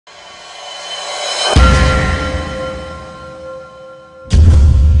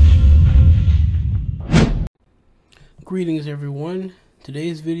Greetings everyone.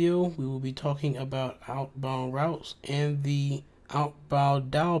 Today's video we will be talking about outbound routes and the outbound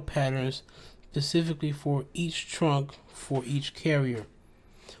dial patterns specifically for each trunk for each carrier.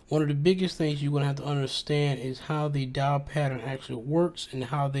 One of the biggest things you're going to have to understand is how the dial pattern actually works and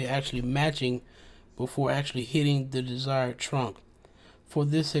how they're actually matching before actually hitting the desired trunk. For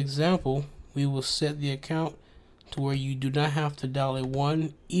this example, we will set the account to where you do not have to dial a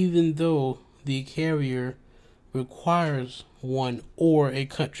 1 even though the carrier requires 1 or a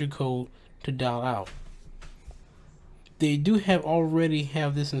country code to dial out. They do already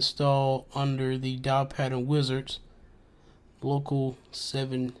have this installed under the dial pattern wizards, local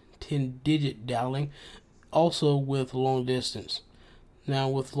 7-10 digit dialing, also with long distance. Now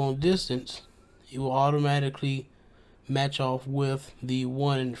with long distance, it will automatically match off with the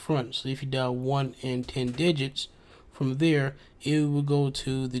 1 in front. So if you dial 1 and 10 digits, from there it will go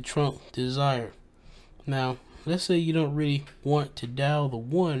to the trunk desired. Now let's say you don't really want to dial the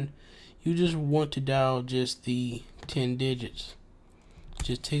 1, you just want to dial just the 10 digits.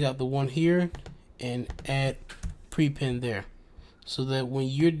 Just take out the 1 here and add prepin there, so that when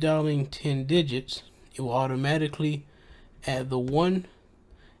you're dialing 10 digits, it will automatically add the 1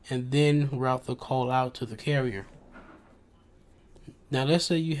 and then route the call out to the carrier. Now let's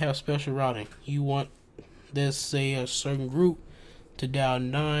say you have special routing. You want, let's say, a certain group to dial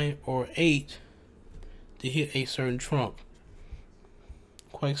 9 or 8 to hit a certain trunk.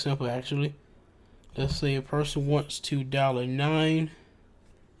 Quite simple actually. Let's say a person wants to dial a 9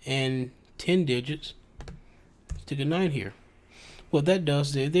 and 10 digits. Stick a 9 here. What that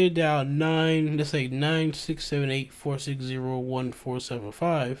does is they dial 9, let's say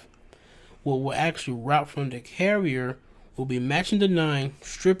 96784601475. What will actually route from the carrier will be matching the 9,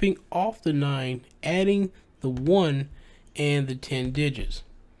 stripping off the 9, adding the 1 and the 10 digits.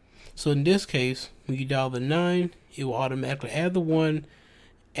 So in this case, when you dial the 9, it will automatically add the 1,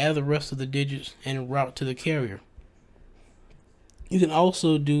 add the rest of the digits, and route to the carrier. You can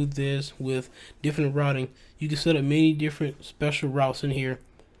also do this with different routing. You can set up many different special routes in here.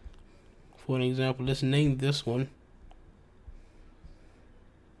 For an example, let's name this one.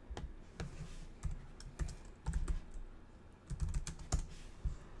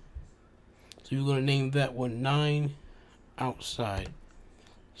 So you're going to name that one 9 outside.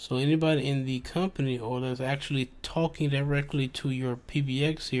 So anybody in the company or that's actually talking directly to your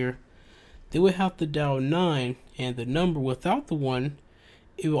PBX here, they would have to dial 9 and the number without the 1,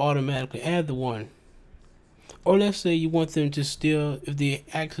 it will automatically add the 1. Or let's say you want them to still, if they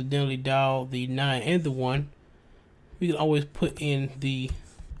accidentally dial the 9 and the 1, we can always put in the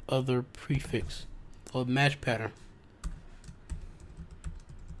other prefix or match pattern.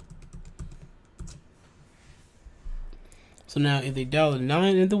 So now if they dial the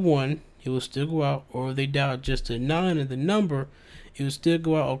 9 and the 1, it will still go out, or if they dial just the 9 and the number, it will still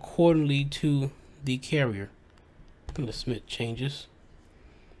go out accordingly to the carrier. Let's submit changes.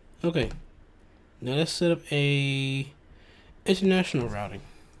 Okay, now let's set up a international routing.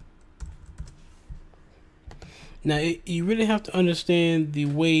 Now you really have to understand the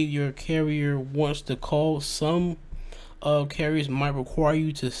way your carrier wants to call. Some carriers might require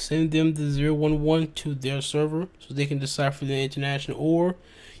you to send them the 011 to their server so they can decipher the international, or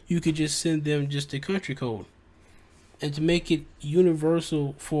you could just send them just a country code. And to make it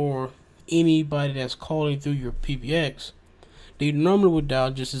universal for anybody that's calling through your PBX, they normally would dial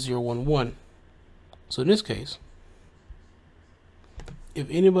just a 011. So in this case, if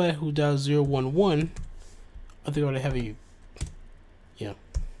anybody who dials 011, I think I already have a, yeah.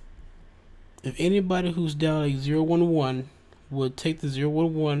 If anybody who's dialing 011 would take the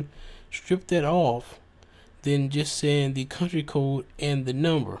 011, strip that off, then just send the country code and the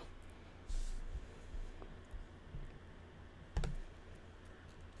number.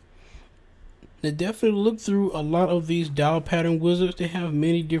 Now definitely look through a lot of these dial pattern wizards. They have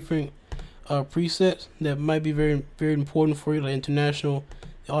many different presets that might be very important for you, like international.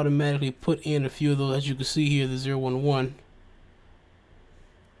 They automatically put in a few of those, as you can see here, the 011.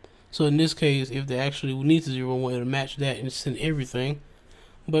 So in this case, if they actually need the 011, it'll match that and send everything.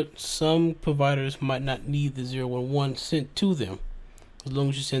 But some providers might not need the 011 sent to them, as long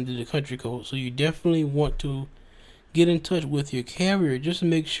as you send the country code. So you definitely want to get in touch with your carrier just to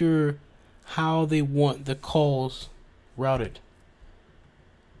make sure how they want the calls routed.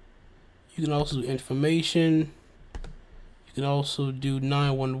 You can also do information. You can also do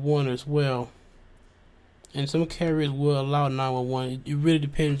 911 as well. And some carriers will allow 911. It really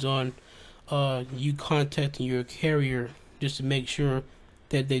depends on you contacting your carrier just to make sure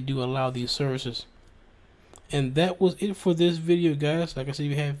that they do allow these services. And that was it for this video, guys. Like I said,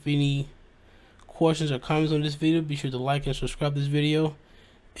 if you have any questions or comments on this video, be sure to like and subscribe this video,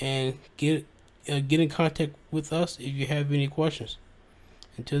 and get in contact with us if you have any questions.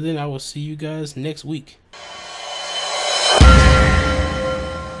 Until then, I will see you guys next week.